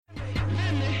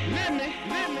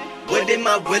What am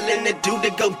I willing to do to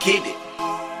go get it?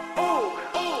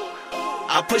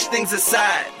 I push things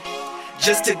aside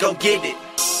just to go get it.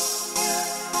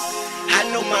 I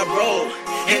know my role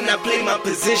and I play my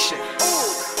position.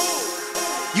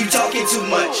 You talking too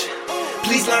much.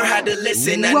 Please learn how to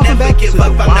listen. I Welcome never back give to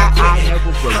up. the I'm Why not I quitting.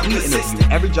 Never Broke. I'm We persistent.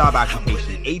 interview every job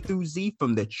occupation, A through Z,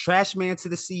 from the trash man to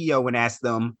the CEO, and ask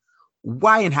them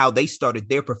why and how they started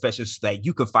their profession so that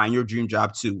you can find your dream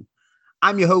job too.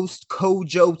 I'm your host,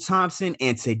 Kojo Thompson,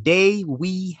 and today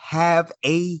we have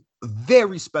a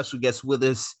very special guest with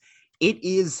us. It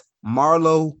is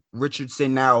Marlo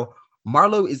Richardson. Now,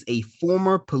 Marlo is a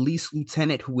former police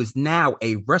lieutenant who is now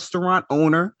a restaurant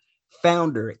owner,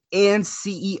 founder, and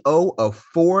CEO of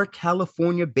 4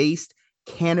 California-based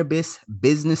cannabis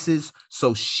businesses.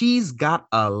 So she's got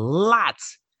a lot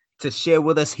to share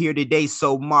with us here today.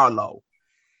 So Marlo,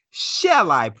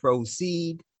 shall I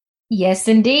proceed? Yes,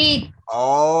 indeed.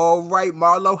 All right,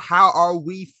 Marlo, how are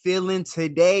we feeling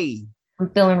today? I'm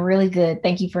feeling really good.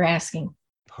 Thank you for asking.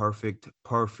 Perfect.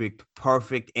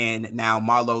 And now,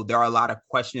 Marlo, there are a lot of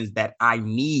questions that I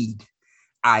need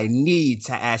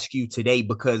to ask you today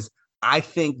because I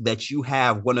think that you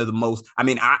have one of the most,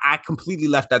 I completely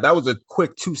left out. That was a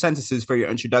quick 2 sentences for your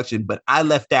introduction, but I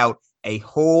left out a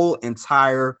whole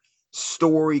entire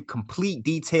story, complete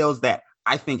details that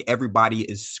I think everybody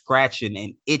is scratching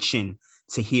and itching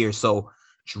to hear. So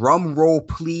drum roll,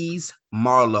 please,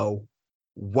 Marlo.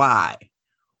 Why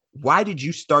did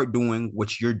you start doing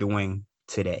what you're doing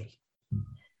today?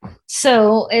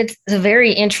 So it's a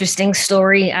very interesting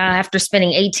story. After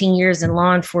spending 18 years in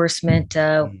law enforcement,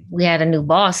 we had a new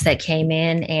boss that came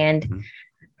in. And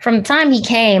from the time he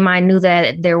came, I knew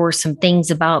that there were some things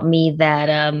about me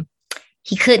that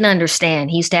he couldn't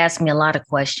understand. He used to ask me a lot of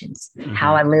questions,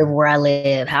 how I live where I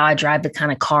live, how I drive the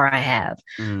kind of car I have.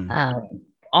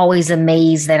 Always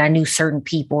amazed that I knew certain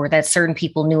people or that certain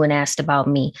people knew and asked about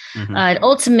me. It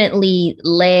ultimately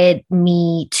led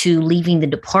me to leaving the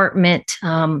department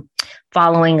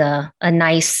following a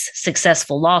nice,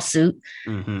 successful lawsuit.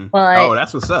 But, oh,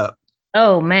 that's what's up.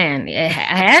 Oh, man, I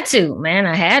had to,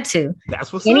 I had to.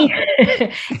 That's what's up.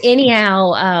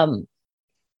 Anyhow,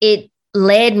 it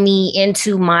led me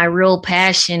into my real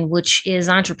passion, which is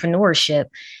entrepreneurship.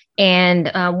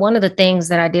 And one of the things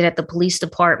that I did at the police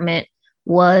department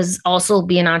was also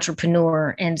be an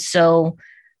entrepreneur. And so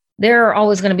there are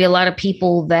always going to be a lot of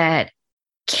people that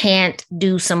can't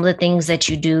do some of the things that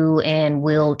you do and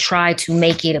will try to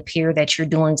make it appear that you're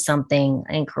doing something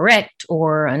incorrect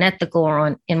or unethical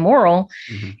or immoral.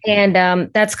 And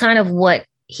that's kind of what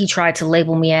he tried to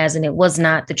label me as, and it was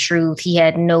not the truth. He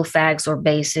had no facts or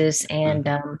basis, and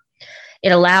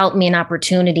it allowed me an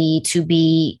opportunity to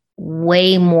be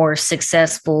way more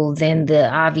successful than the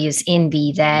obvious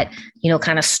envy that,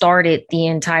 kind of started the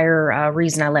entire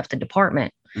reason I left the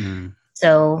department.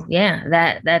 So,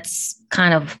 yeah, that's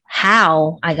kind of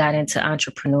how I got into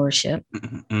entrepreneurship.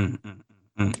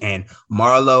 And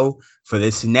Marlo, for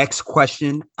this next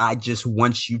question, I just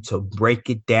want you to break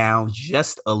it down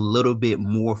just a little bit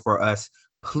more for us.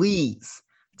 Please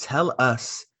tell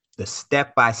us the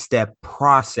step-by-step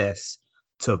process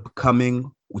to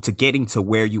getting to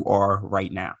where you are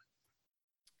right now.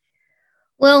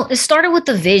 Well, it started with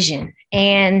the vision.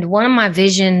 And one of my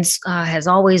visions has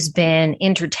always been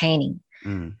entertaining.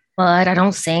 But I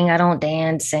don't sing, I don't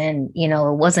dance. And,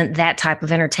 it wasn't that type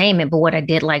of entertainment. But what I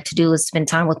did like to do is spend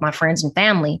time with my friends and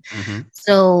family.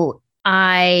 So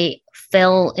I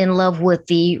fell in love with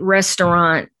the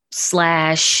restaurant /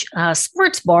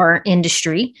 sports bar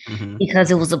industry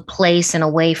because it was a place and a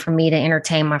way for me to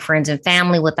entertain my friends and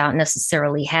family without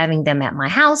necessarily having them at my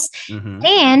house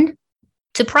and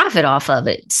to profit off of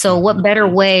it. So what better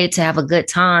way to have a good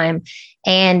time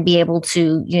and be able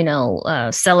to,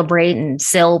 celebrate and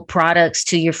sell products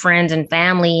to your friends and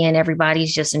family, and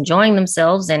everybody's just enjoying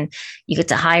themselves, and you get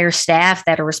to hire staff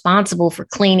that are responsible for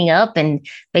cleaning up and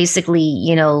basically,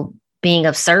 being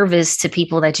of service to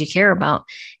people that you care about.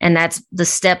 And that's the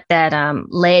step that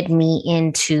led me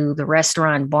into the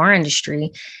restaurant bar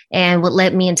industry. And what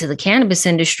led me into the cannabis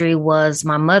industry was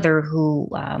my mother, who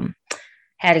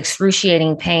had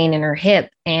excruciating pain in her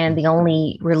hip. And the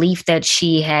only relief that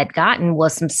she had gotten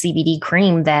was some CBD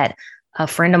cream that a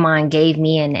friend of mine gave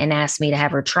me and asked me to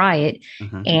have her try it.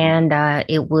 And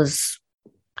it was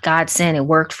godsend. It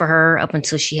worked for her up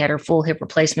until she had her full hip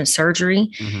replacement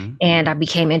surgery. And I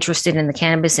became interested in the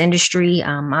cannabis industry.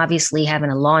 Obviously,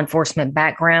 having a law enforcement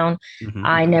background,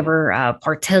 I never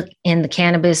partook in the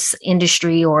cannabis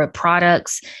industry or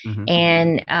products,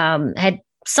 and had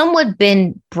somewhat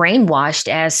been brainwashed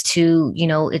as to,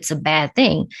 it's a bad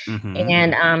thing.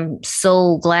 And I'm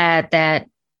so glad that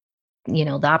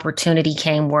the opportunity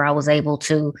came where I was able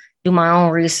to do my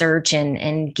own research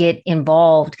and get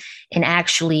involved in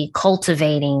actually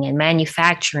cultivating and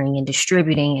manufacturing and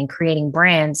distributing and creating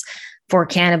brands for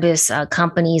cannabis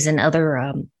companies and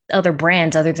other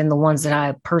brands other than the ones that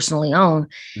I personally own.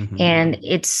 Mm-hmm. And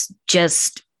it's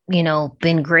just,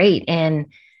 been great. And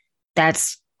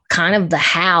that's kind of the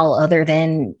how, other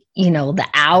than, the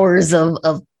hours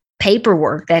of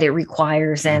paperwork that it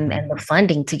requires and the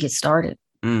funding to get started.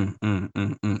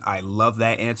 I love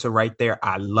that answer right there.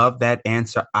 I love that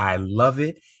answer. I love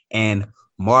it. And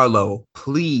Marlo,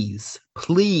 please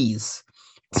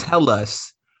tell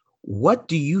us, what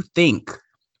do you think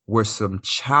were some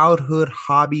childhood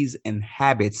hobbies and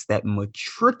habits that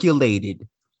matriculated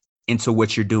into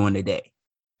what you're doing today?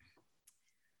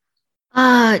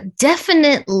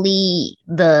 Definitely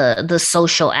the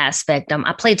social aspect.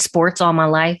 I played sports all my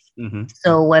life. Mm-hmm.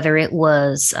 So whether it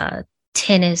was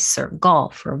tennis or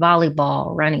golf or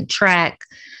volleyball, running track,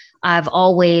 I've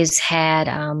always had,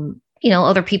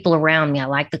 other people around me. I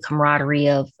like the camaraderie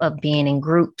of being in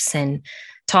groups and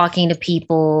talking to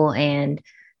people and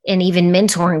even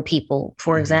mentoring people.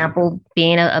 For example,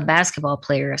 being a basketball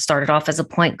player, I started off as a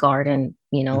point guard, and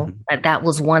that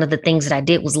was one of the things that I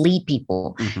did was lead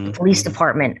people. The police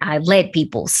department, I led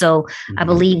people. So I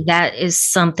believe that is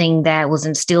something that was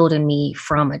instilled in me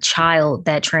from a child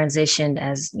that transitioned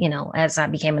as I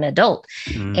became an adult.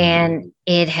 And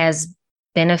it has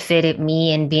benefited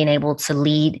me in being able to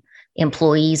lead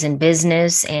employees in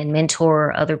business and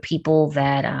mentor other people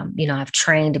that, I've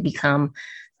trained to become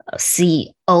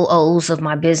COOs of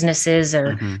my businesses,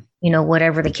 or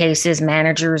whatever the case is,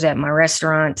 managers at my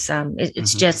restaurants.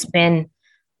 It's just been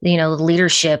the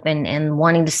leadership and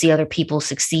wanting to see other people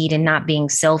succeed and not being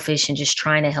selfish and just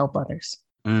trying to help others.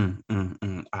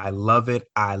 I love it.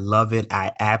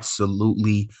 I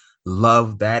absolutely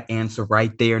love that answer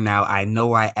right there. Now, I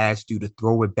know I asked you to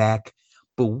throw it back,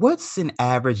 but what's an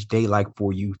average day like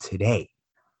for you today?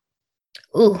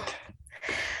 Ooh.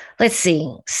 Let's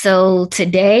see. So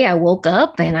today I woke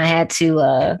up and I had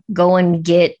to go and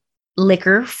get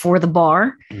liquor for the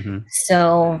bar.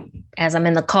 So as I'm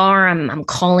in the car, I'm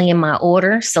calling in my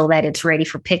order so that it's ready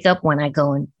for pickup when I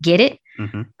go and get it.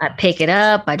 I pick it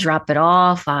up, I drop it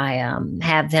off. I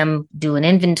have them do an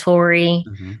inventory.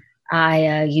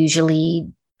 I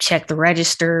usually check the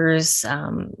registers,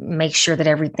 make sure that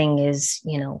everything is,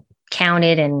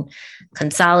 counted and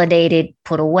consolidated,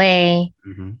 put away.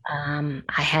 I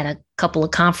had a couple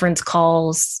of conference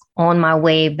calls on my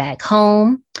way back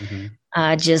home,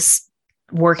 just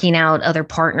working out other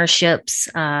partnerships.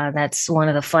 That's one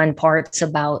of the fun parts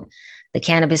about the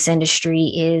cannabis industry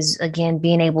is, again,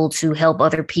 being able to help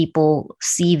other people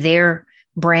see their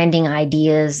branding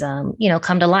ideas,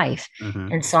 come to life.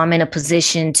 And so I'm in a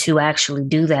position to actually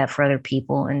do that for other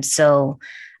people. And so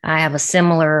I have a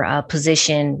similar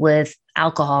position with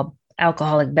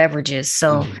alcoholic beverages.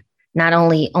 So not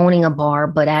only owning a bar,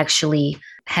 but actually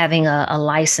having a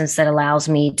license that allows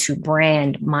me to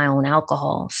brand my own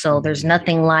alcohol. So there's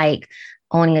nothing like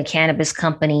owning a cannabis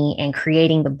company and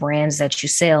creating the brands that you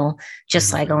sell,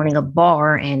 just like owning a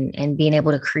bar and being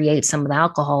able to create some of the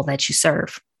alcohol that you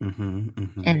serve.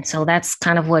 And so that's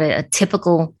kind of what a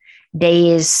typical day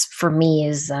is for me,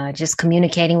 is just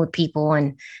communicating with people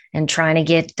and trying to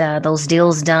get those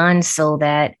deals done so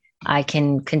that I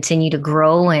can continue to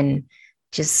grow and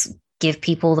just give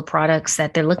people the products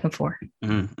that they're looking for.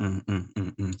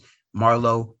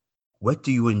 Marlo, what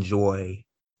do you enjoy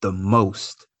the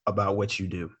most about what you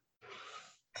do?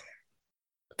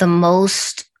 The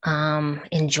most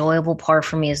enjoyable part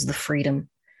for me is the freedom.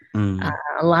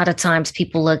 A lot of times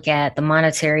people look at the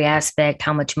monetary aspect,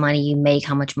 how much money you make,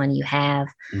 how much money you have.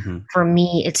 For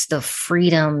me, it's the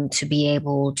freedom to be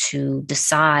able to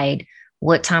decide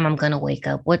what time I'm going to wake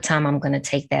up, what time I'm going to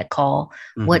take that call,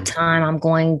 what time I'm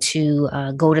going to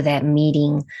go to that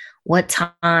meeting, what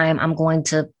time I'm going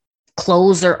to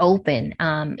close or open.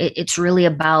 It's really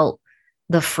about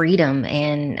the freedom.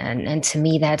 And to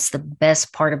me, that's the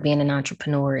best part of being an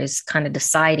entrepreneur, is kind of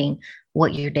deciding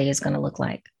what your day is going to look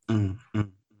like.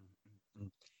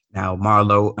 Now,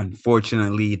 Marlo,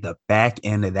 unfortunately, the back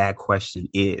end of that question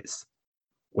is,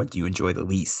 what do you enjoy the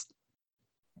least?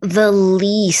 The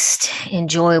least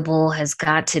enjoyable has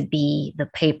got to be the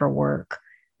paperwork.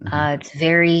 It's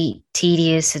very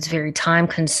tedious. It's very time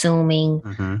consuming.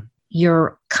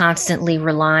 You're constantly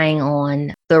relying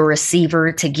on the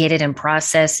receiver to get it and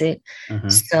process it.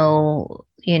 So,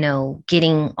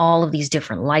 getting all of these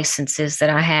different licenses that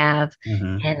I have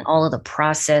and all of the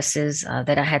processes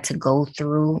that I had to go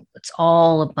through, it's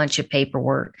all a bunch of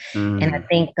paperwork. And I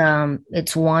think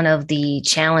it's one of the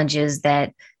challenges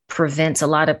that prevents a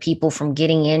lot of people from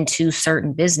getting into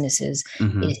certain businesses.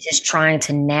 Is just trying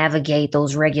to navigate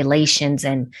those regulations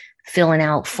and filling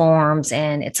out forms.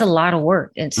 And it's a lot of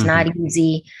work. It's not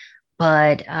easy,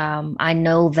 but I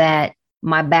know that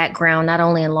my background, not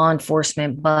only in law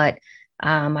enforcement, but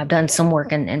I've done some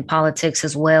work in politics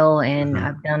as well. And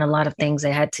I've done a lot of things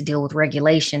that had to deal with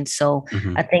regulations. So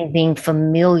I think being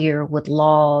familiar with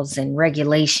laws and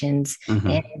regulations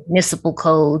and municipal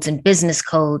codes and business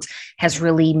codes has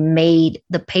really made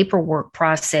the paperwork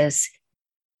process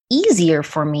easier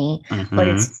for me, but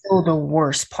it's still the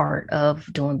worst part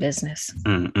of doing business.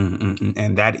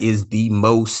 And that is the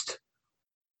most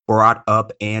brought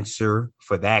up answer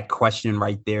for that question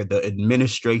right there. The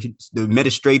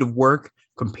administrative work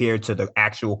compared to the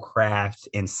actual craft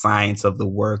and science of the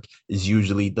work is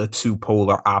usually the two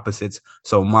polar opposites.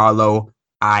 So Marlo,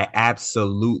 I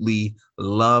absolutely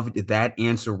loved that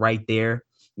answer right there.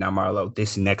 Now, Marlo,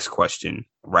 this next question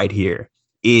right here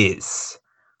is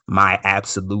my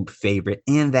absolute favorite.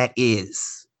 And that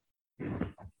is,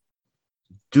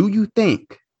 do you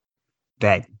think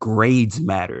that grades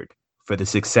mattered for the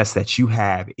success that you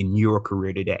have in your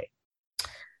career today?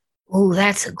 Oh,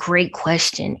 that's a great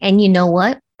question. And you know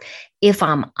what? If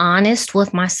I'm honest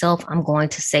with myself, I'm going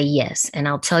to say yes. And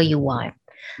I'll tell you why.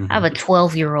 I have a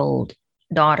 12-year-old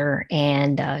daughter,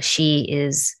 and she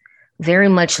is very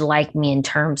much like me in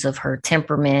terms of her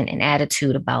temperament and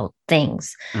attitude about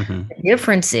things. The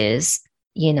difference is,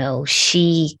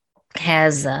 she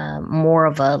has more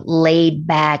of a laid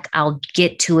back, I'll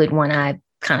get to it when I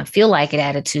kind of feel like it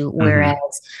attitude. Whereas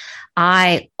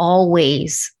I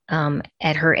always,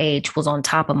 at her age, was on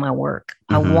top of my work.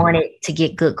 I wanted to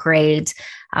get good grades.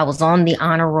 I was on the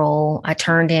honor roll. I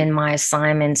turned in my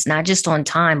assignments, not just on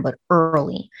time, but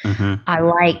early. I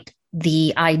liked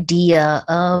the idea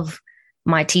of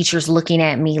my teachers looking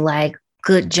at me like,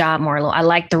 good job, Marlo. I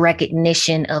liked the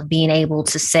recognition of being able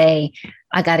to say,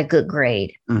 I got a good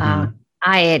grade.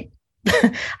 I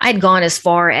had gone as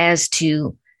far as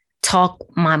to talk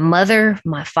my mother,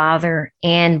 my father,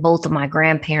 and both of my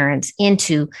grandparents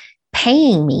into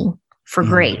paying me for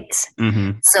grades.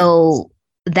 So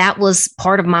that was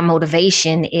part of my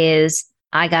motivation. Is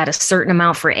I got a certain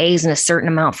amount for A's and a certain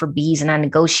amount for B's, and I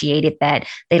negotiated that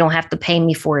they don't have to pay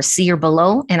me for a C or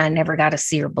below, and I never got a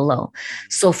C or below.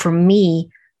 So for me,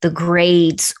 the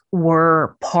grades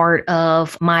were part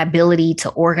of my ability to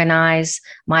organize,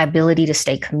 my ability to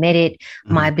stay committed,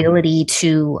 my ability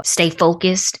to stay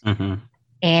focused,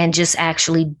 and just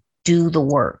actually do the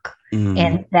work.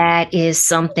 And that is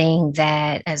something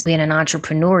that, as being an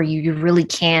entrepreneur, you really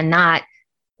cannot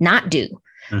not do,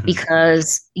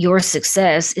 because your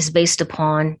success is based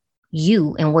upon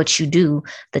you and what you do,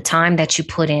 the time that you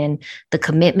put in, the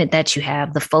commitment that you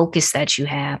have, the focus that you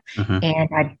have. And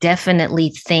I definitely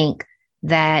think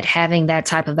that having that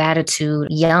type of attitude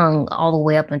young all the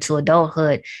way up into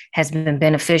adulthood has been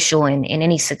beneficial in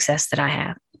any success that I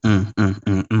have.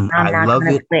 I love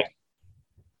it. Quit.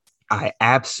 I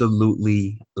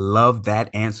absolutely love that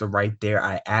answer right there.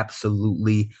 I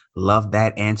absolutely love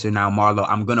that answer. Now, Marlo,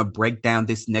 I'm going to break down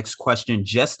this next question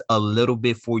just a little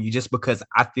bit for you, just because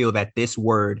I feel that this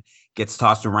word gets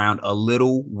tossed around a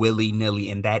little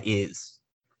willy-nilly, and that is,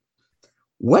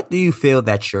 what do you feel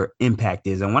that your impact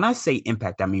is? And when I say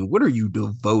impact, I mean, what are you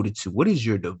devoted to? What is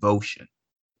your devotion?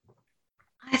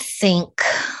 I think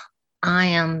I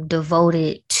am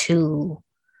devoted to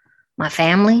my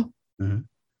family.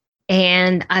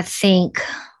 And I think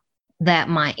that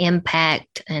my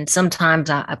impact, and sometimes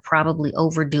I probably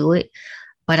overdo it,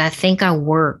 but I think I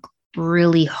work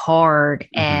really hard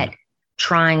at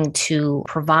trying to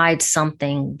provide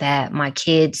something that my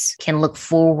kids can look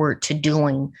forward to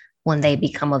doing when they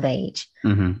become of age.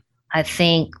 I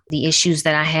think the issues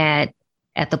that I had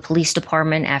at the police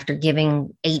department after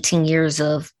giving 18 years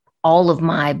of all of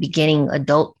my beginning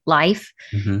adult life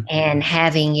and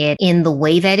having it in the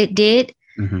way that it did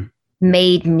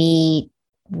made me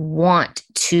want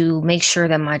to make sure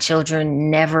that my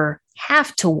children never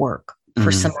have to work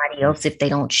for somebody else if they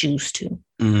don't choose to.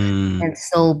 And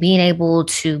so being able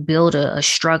to build a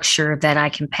structure that I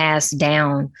can pass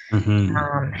down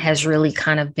has really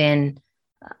kind of been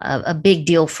a big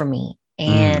deal for me.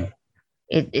 And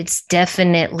it's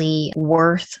definitely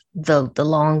worth the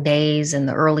long days and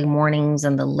the early mornings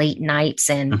and the late nights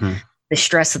and the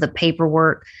stress of the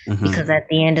paperwork, because at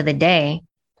the end of the day,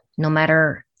 no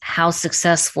matter how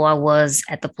successful I was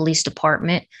at the police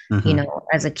department. You know,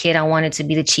 as a kid, I wanted to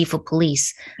be the chief of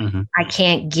police. I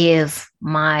can't give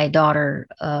my daughter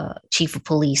a chief of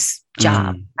police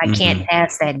job. I can't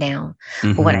pass that down.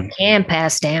 But what I can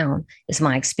pass down is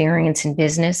my experience in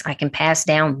business. I can pass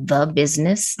down the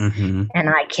business, and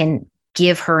I can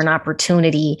give her an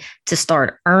opportunity to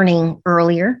start earning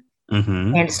earlier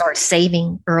and start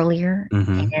saving earlier,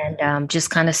 and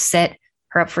just kind of set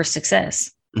her up for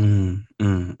success.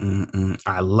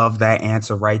 I love that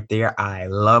answer right there. I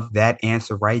love that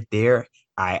answer right there.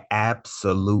 I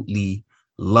absolutely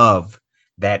love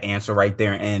that answer right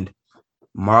there. And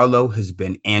Marlo has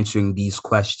been answering these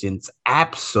questions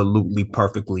absolutely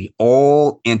perfectly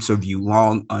all interview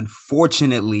long.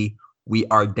 Unfortunately, we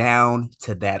are down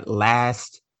to that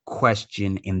last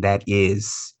question, and that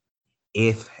is,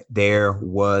 if there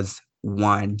was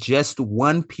just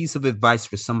one piece of advice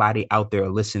for somebody out there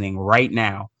listening right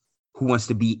now who wants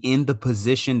to be in the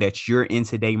position that you're in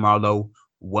today, Marlo,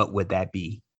 what would that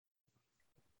be?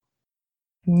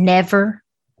 Never.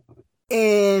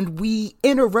 And we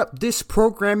interrupt this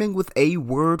programming with a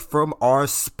word from our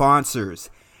sponsors.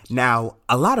 Now,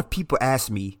 a lot of people ask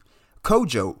me,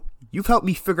 Kojo, you've helped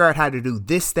me figure out how to do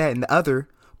this, that, and the other,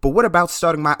 but what about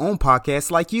starting my own podcast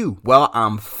like you? Well,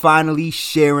 I'm finally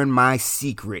sharing my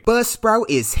secret. Buzzsprout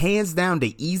is hands down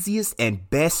the easiest and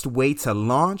best way to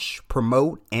launch,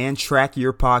 promote, and track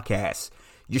your podcast.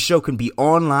 Your show can be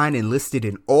online and listed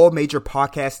in all major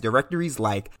podcast directories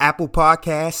like Apple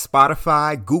Podcasts,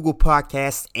 Spotify, Google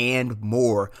Podcasts, and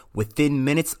more within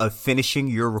minutes of finishing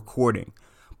your recording.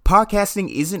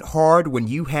 Podcasting isn't hard when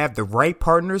you have the right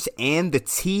partners, and the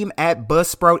team at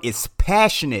Buzzsprout is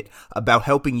passionate about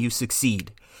helping you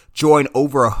succeed. Join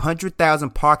over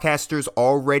 100,000 podcasters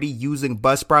already using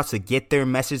Buzzsprout to get their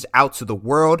message out to the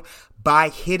world by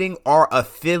hitting our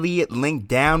affiliate link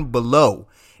down below.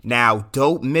 Now,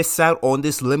 don't miss out on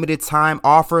this limited time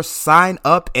offer. Sign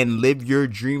up and live your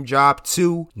dream job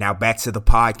too. Now back to the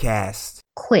podcast.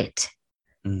 Quit.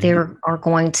 There are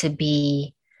going to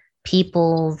be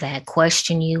people that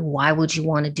question you. Why would you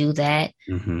want to do that?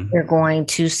 They're going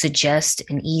to suggest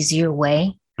an easier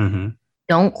way.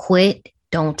 Don't quit.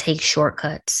 Don't take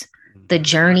shortcuts. The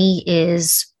journey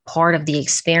is part of the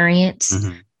experience.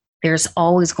 There's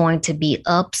always going to be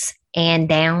ups and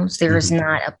downs. There is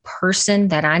not a person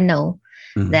that I know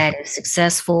that is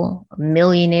successful,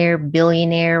 millionaire,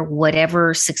 billionaire,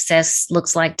 whatever success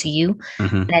looks like to you,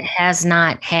 that has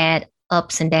not had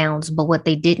ups and downs. But what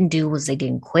they didn't do was they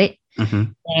didn't quit.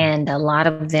 And a lot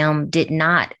of them did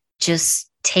not just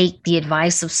take the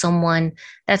advice of someone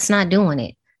that's not doing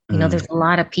it. You know, there's a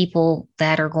lot of people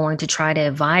that are going to try to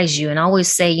advise you. And I always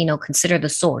say, you know, consider the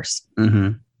source.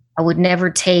 I would never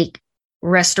take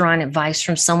restaurant advice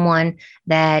from someone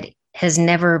that has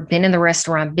never been in the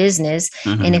restaurant business.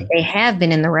 And if they have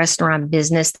been in the restaurant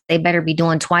business, they better be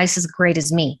doing twice as great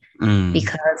as me,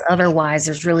 because otherwise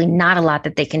there's really not a lot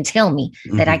that they can tell me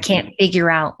that I can't figure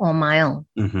out on my own.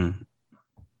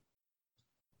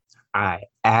 I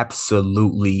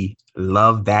absolutely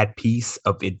love that piece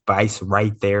of advice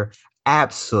right there.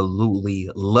 Absolutely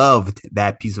loved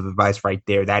that piece of advice right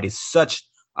there. That is such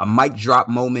a mic drop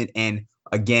moment. And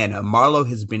again, Marlo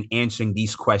has been answering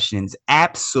these questions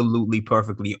absolutely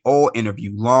perfectly all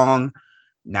interview long.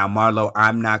 Now, Marlo,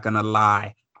 I'm not going to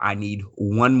lie. I need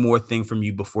one more thing from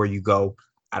you before you go.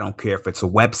 I don't care if it's a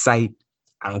website.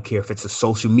 I don't care if it's a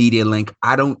social media link.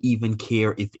 I don't even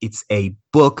care if it's a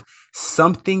book,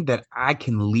 something that I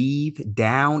can leave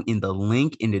down in the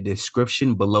link in the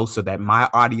description below so that my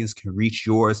audience can reach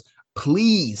yours.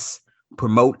 Please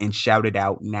promote and shout it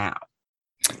out now.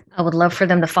 I would love for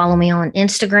them to follow me on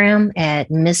Instagram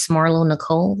at Miss Marlo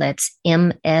Nicole. That's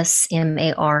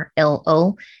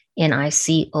MSMARLONICOLE.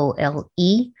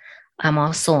 I'm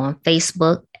also on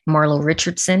Facebook, Marlo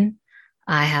Richardson.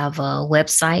 I have a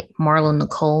website,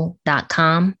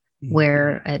 marlonicole.com,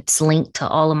 where it's linked to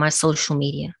all of my social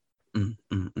media. And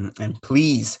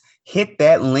please hit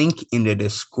that link in the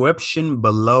description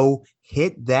below.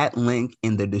 Hit that link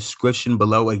in the description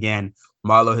below. Again,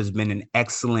 Marlo has been an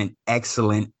excellent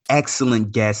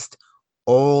guest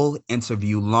all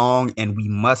interview long, and we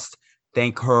must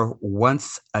thank her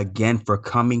once again for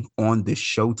coming on the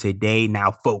show today.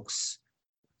 Now, folks,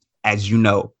 as you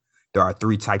know, there are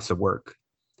three types of work: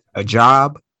 a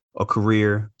job, a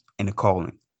career, and a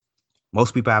calling.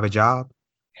 Most people have a job.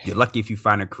 You're lucky if you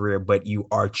find a career, but you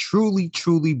are truly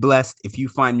blessed if you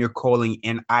find your calling.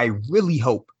 And I really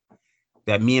hope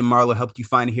that me and Marlo helped you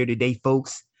find it here today,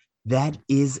 folks. That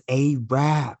is a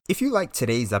wrap. If you like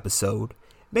today's episode,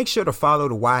 make sure to follow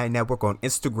the YN Network on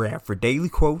Instagram for daily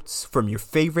quotes from your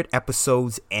favorite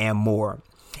episodes and more.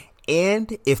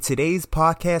 And if today's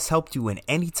podcast helped you in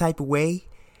any type of way,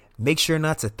 make sure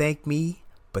not to thank me,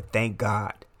 but thank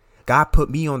God. God put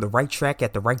me on the right track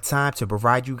at the right time to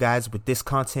provide you guys with this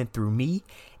content through me.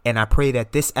 And I pray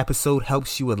that this episode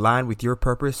helps you align with your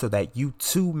purpose so that you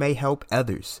too may help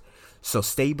others. So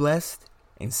stay blessed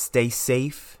and stay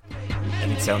safe.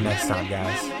 And until next time,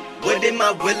 guys. What am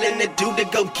I willing to do to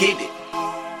go get it?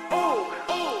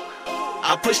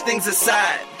 I push things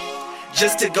aside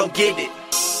just to go get it.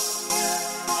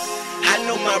 I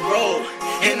know my role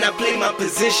and I play my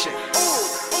position.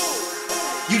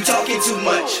 You talking too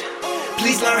much.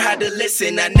 Please learn how to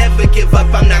listen. I never give up,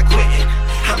 I'm not quitting.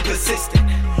 I'm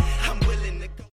persistent.